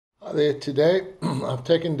Hi there. Today I've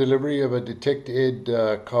taken delivery of a Detect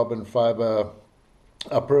Ed carbon fiber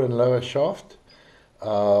upper and lower shaft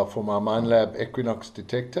for my Minelab Equinox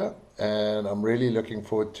detector, and I'm really looking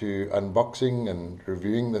forward to unboxing and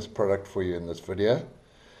reviewing this product for you in this video.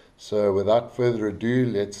 So without further ado,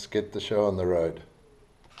 let's get the show on the road.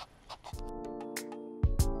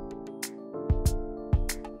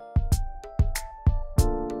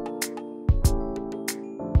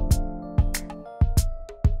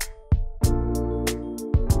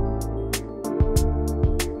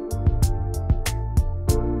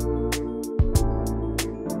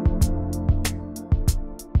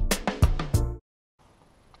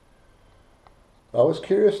 I was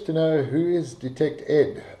curious to know, who is Detect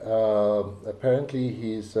Ed. Apparently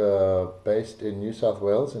he's based in New South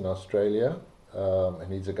Wales in Australia,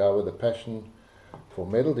 and he's a guy with a passion for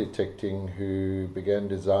metal detecting who began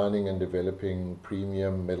designing and developing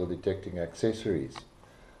premium metal detecting accessories.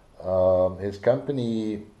 His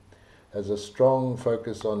company has a strong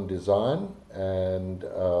focus on design and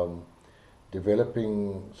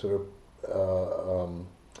developing sort of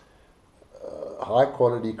high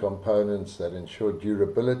quality components that ensure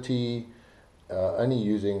durability, only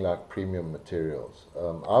using like premium materials.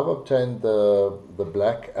 I've obtained the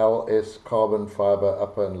black LS carbon fiber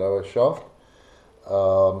upper and lower shaft.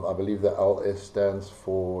 I believe the LS stands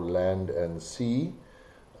for land and sea,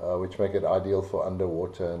 which make it ideal for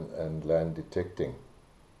underwater and land detecting.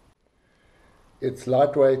 Its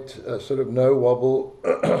lightweight, sort of no wobble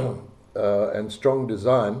and strong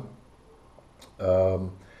design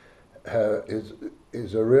um,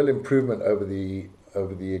 is a real improvement over the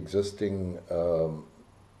existing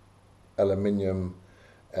aluminium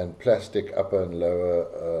and plastic upper and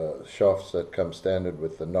lower shafts that come standard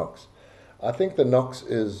with the Knox. I think the Knox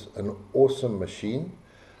is an awesome machine,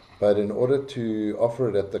 but in order to offer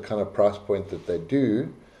it at the kind of price point that they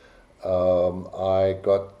do, I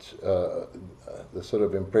got the sort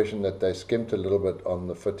of impression that they skimped a little bit on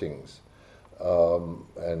the fittings.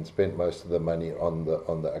 And spent most of the money on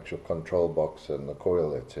the actual control box and the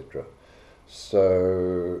coil, etc.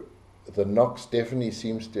 So the Knox definitely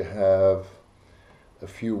seems to have a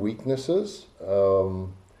few weaknesses.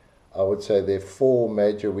 I would say there are four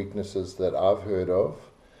major weaknesses that I've heard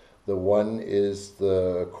of. The one is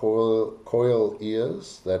the coil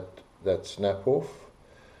ears that snap off.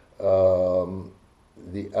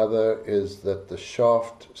 The other is that the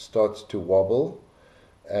shaft starts to wobble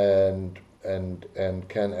and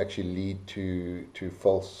can actually lead to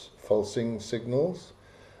falsing signals,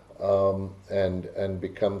 and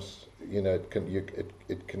becomes,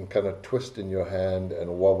 it can kind of twist in your hand and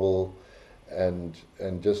wobble and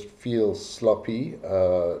just feel sloppy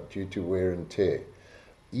due to wear and tear.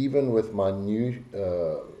 Even with my new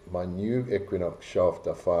Equinox shaft,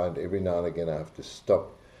 I find every now and again I have to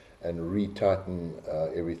stop and retighten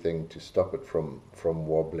everything to stop it from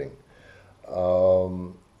wobbling.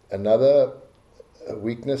 Another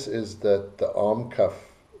weakness is that the arm cuff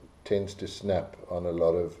tends to snap on a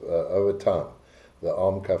lot of, over time. The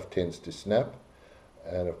arm cuff tends to snap,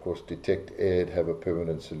 and of course Detect Ed have a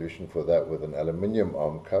permanent solution for that with an aluminium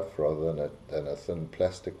arm cuff rather than a thin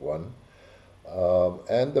plastic one.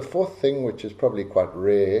 And the fourth thing, which is probably quite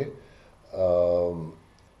rare,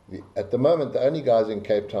 at the moment the only guys in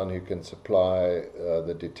Cape Town who can supply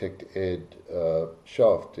the Detect Ed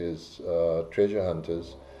shaft is Treasure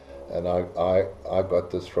Hunters. And I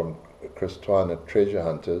got this from Chris Twine at Treasure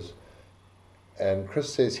Hunters, and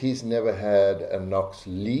Chris says he's never had a Knox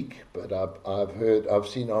leak, but I've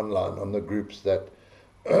seen online on the groups that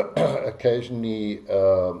occasionally,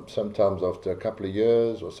 sometimes after a couple of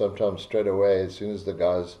years or sometimes straight away, as soon as the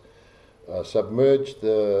guys submerge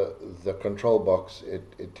the control box,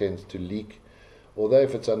 it tends to leak. Although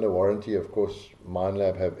if it's under warranty, of course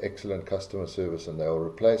Minelab have excellent customer service and they'll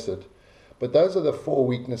replace it. But those are the four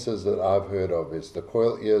weaknesses that I've heard of: is the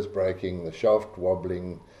coil ears breaking, the shaft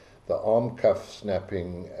wobbling, the arm cuff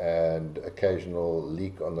snapping, and occasional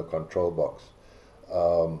leak on the control box.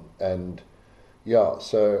 And yeah,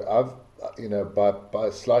 so I've, by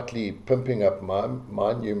slightly pimping up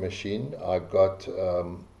my new machine, I got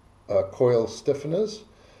coil stiffeners,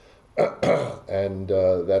 and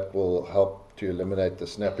that will help to eliminate the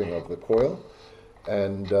snapping of the coil.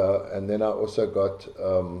 And then I also got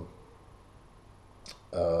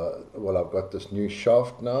I've got this new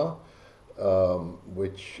shaft now,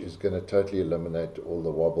 which is going to totally eliminate all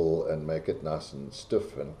the wobble and make it nice and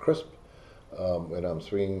stiff and crisp when I'm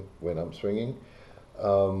swinging.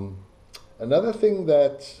 Another thing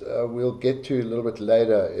that we'll get to a little bit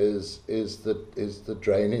later is the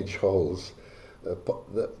drainage holes.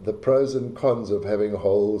 the pros and cons of having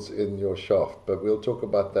holes in your shaft, but we'll talk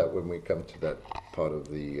about that when we come to that part of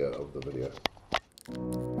the video.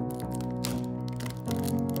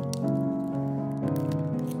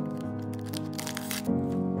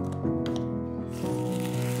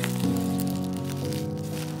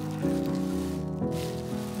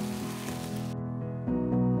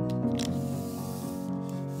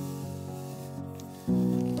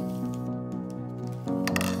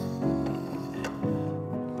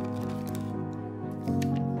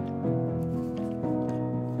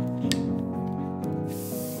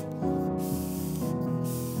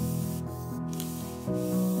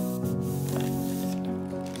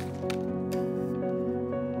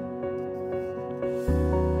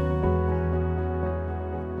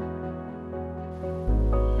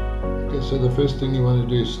 So the first thing you want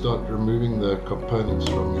to do is start removing the components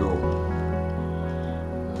from your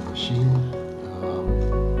machine.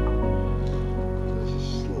 There's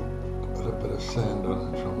still a little bit of sand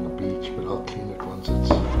on it from the beach, but I'll clean it once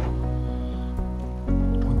it's off.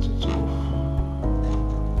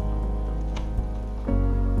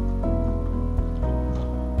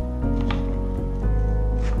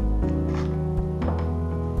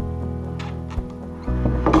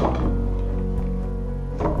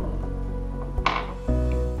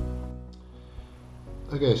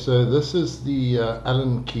 Okay, so this is the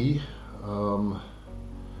Allen key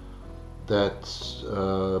that's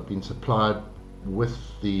been supplied with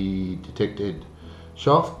the detected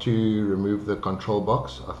shaft to remove the control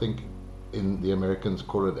box. I think in the Americans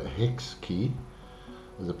call it a hex key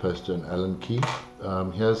as opposed to an Allen key.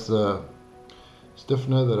 Here's the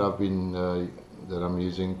stiffener that I'm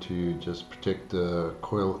using to just protect the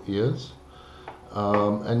coil ears,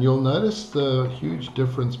 and you'll notice the huge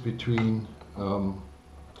difference between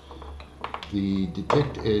the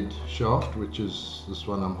detect edge shaft, which is this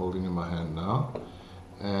one I'm holding in my hand now,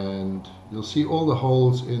 and you'll see all the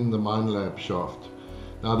holes in the Minelab shaft.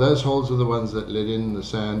 Now those holes are the ones that let in the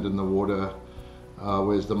sand and the water,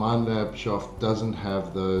 whereas the Minelab shaft doesn't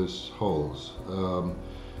have those holes. The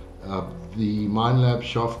Minelab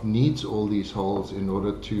shaft needs all these holes in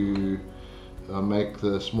order to make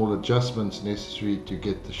the small adjustments necessary to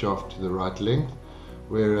get the shaft to the right length,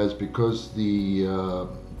 whereas because the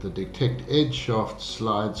detect edge shaft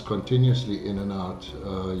slides continuously in and out,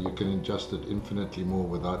 you can adjust it infinitely more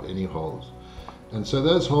without any holes. And so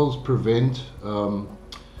those holes prevent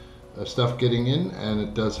stuff getting in, and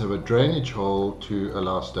it does have a drainage hole to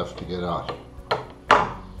allow stuff to get out.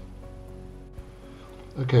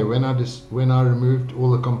 Okay, when I removed all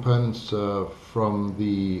the components from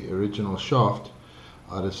the original shaft,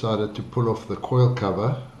 I decided to pull off the coil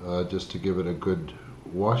cover just to give it a good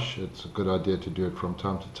wash. It's a good idea to do it from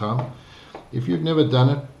time to time. If you've never done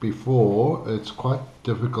it before, it's quite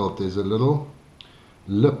difficult. There's a little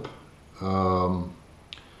lip going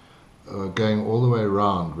all the way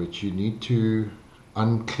around, which you need to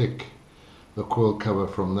unclick the coil cover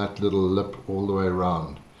from that little lip all the way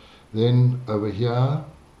around. Then over here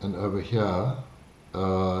and over here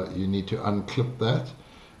you need to unclip that,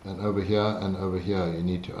 and over here and over here you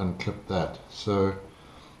need to unclip that. So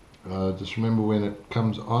just remember when it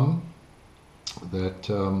comes on that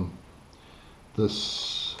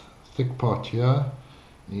this thick part here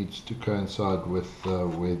needs to coincide with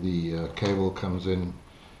where the cable comes in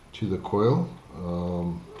to the coil.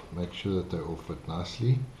 Make sure that they all fit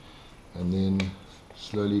nicely, and then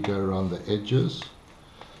slowly go around the edges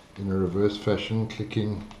in a reverse fashion,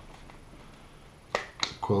 clicking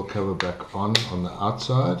the coil cover back on the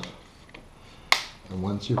outside. And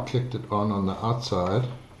once you've clicked it on the outside,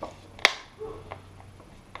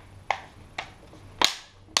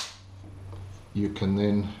 you can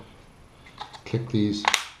then click these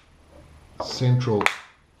central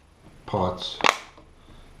parts. You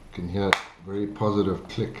can hear a very positive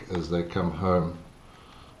click as they come home.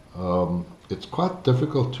 It's quite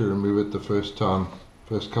difficult to remove it the first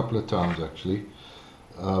couple of times actually,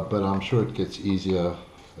 but I'm sure it gets easier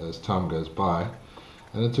as time goes by,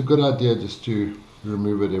 and it's a good idea just to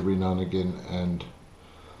remove it every now and again and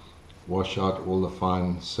wash out all the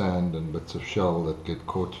fine sand and bits of shell that get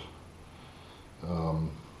caught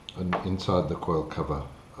inside the coil cover.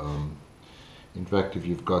 In fact, if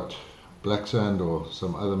you've got black sand or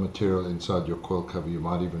some other material inside your coil cover, you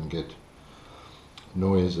might even get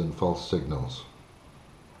noise and false signals.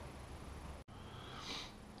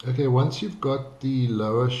 Okay, once you've got the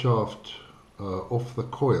lower shaft off the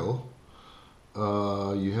coil,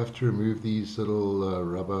 you have to remove these little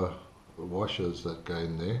rubber washers that go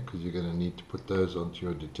in there, because you're going to need to put those onto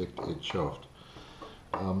your detect edge shaft.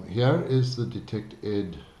 Here is the detect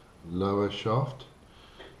edge lower shaft.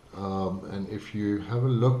 and if you have a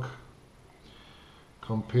look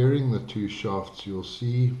comparing the two shafts, you'll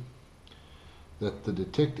see that the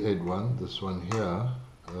Detect Ed one, this one here,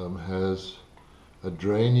 has a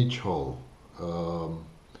drainage hole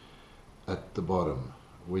at the bottom,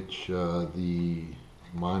 which the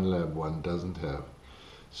Minelab one doesn't have.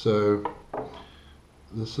 So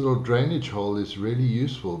this little drainage hole is really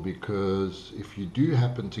useful, because if you do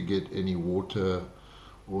happen to get any water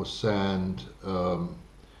or sand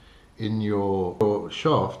in your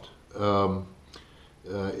shaft,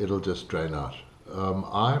 it'll just drain out.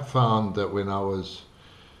 I found that when I was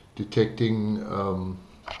detecting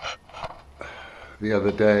the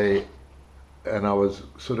other day, and I was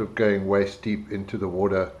sort of going waist deep into the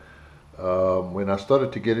water, when I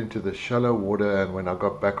started to get into the shallow water and when I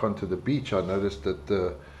got back onto the beach, I noticed that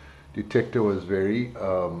the detector was very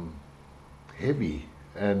heavy,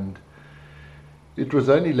 and it was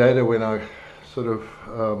only later when I sort of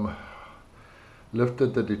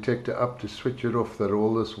lifted the detector up to switch it off that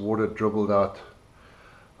all this water dribbled out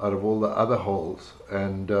of all the other holes.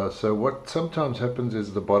 And so what sometimes happens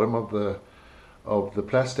is the bottom of the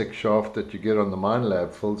plastic shaft that you get on the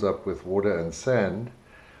Minelab fills up with water and sand,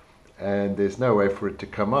 and there's no way for it to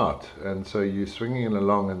come out, and so you're swinging it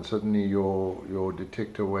along and suddenly your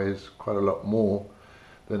detector weighs quite a lot more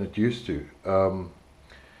than it used to. I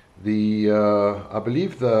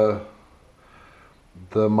believe the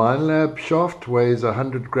Minelab shaft weighs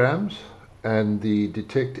 100 grams and the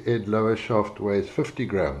Detect Ed lower shaft weighs 50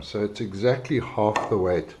 grams, so it's exactly half the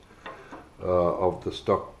weight of the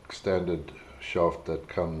stock standard shaft that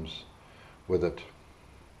comes with it.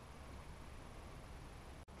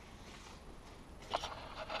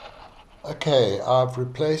 Okay, I've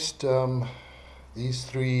replaced these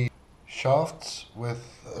three shafts with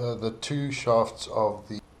the two shafts of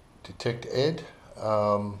the Detect Ed.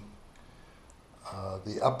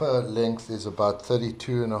 The upper length is about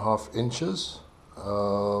 32.5 inches,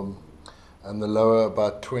 and the lower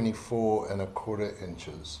about 24.25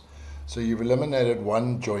 inches. So you've eliminated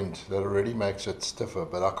one joint that already makes it stiffer,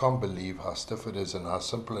 but I can't believe how stiff it is and how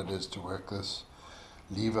simple it is to work this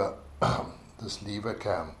lever, this lever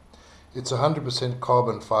cam. It's 100%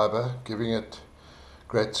 carbon fiber, giving it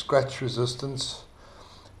great scratch resistance,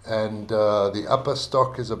 and the upper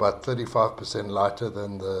stock is about 35% lighter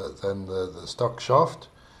than the stock shaft.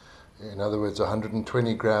 In other words,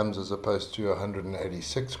 120 grams as opposed to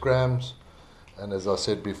 186 grams. And as I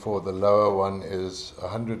said before, the lower one is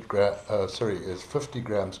 50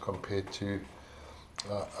 grams compared to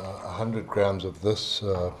 100 grams of this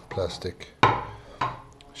plastic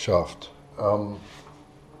shaft.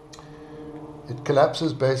 It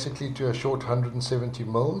collapses basically to a short 170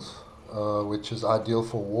 mils, which is ideal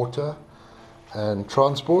for water and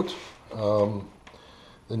transport. The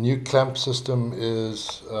new clamp system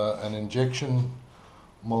is an injection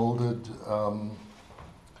molded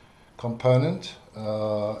component,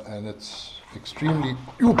 and it's extremely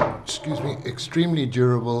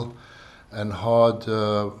durable and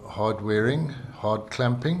hard wearing, hard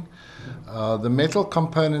clamping. The metal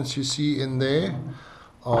components you see in there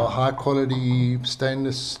are high quality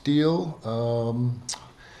stainless steel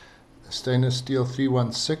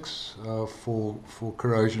 316 for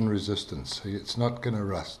corrosion resistance. So it's not going to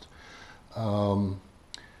rust, and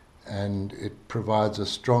it provides a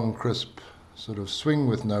strong, crisp sort of swing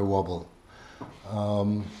with no wobble.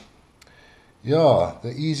 Yeah,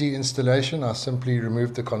 the easy installation, I simply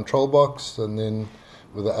removed the control box and then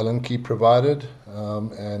with the Allen key provided,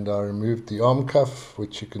 and I removed the arm cuff,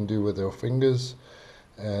 which you can do with your fingers,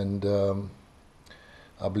 and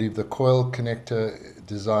I believe the coil connector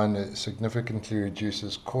design significantly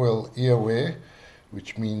reduces coil ear wear,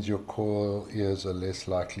 which means your coil ears are less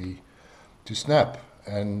likely to snap.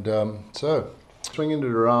 And so swinging it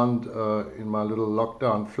around in my little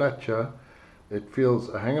lockdown flatcher, it feels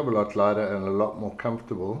a hang of a lot lighter and a lot more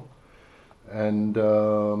comfortable, and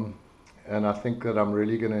I think that I'm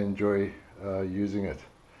really going to enjoy using it.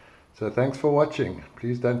 So thanks for watching.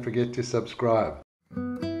 Please don't forget to subscribe.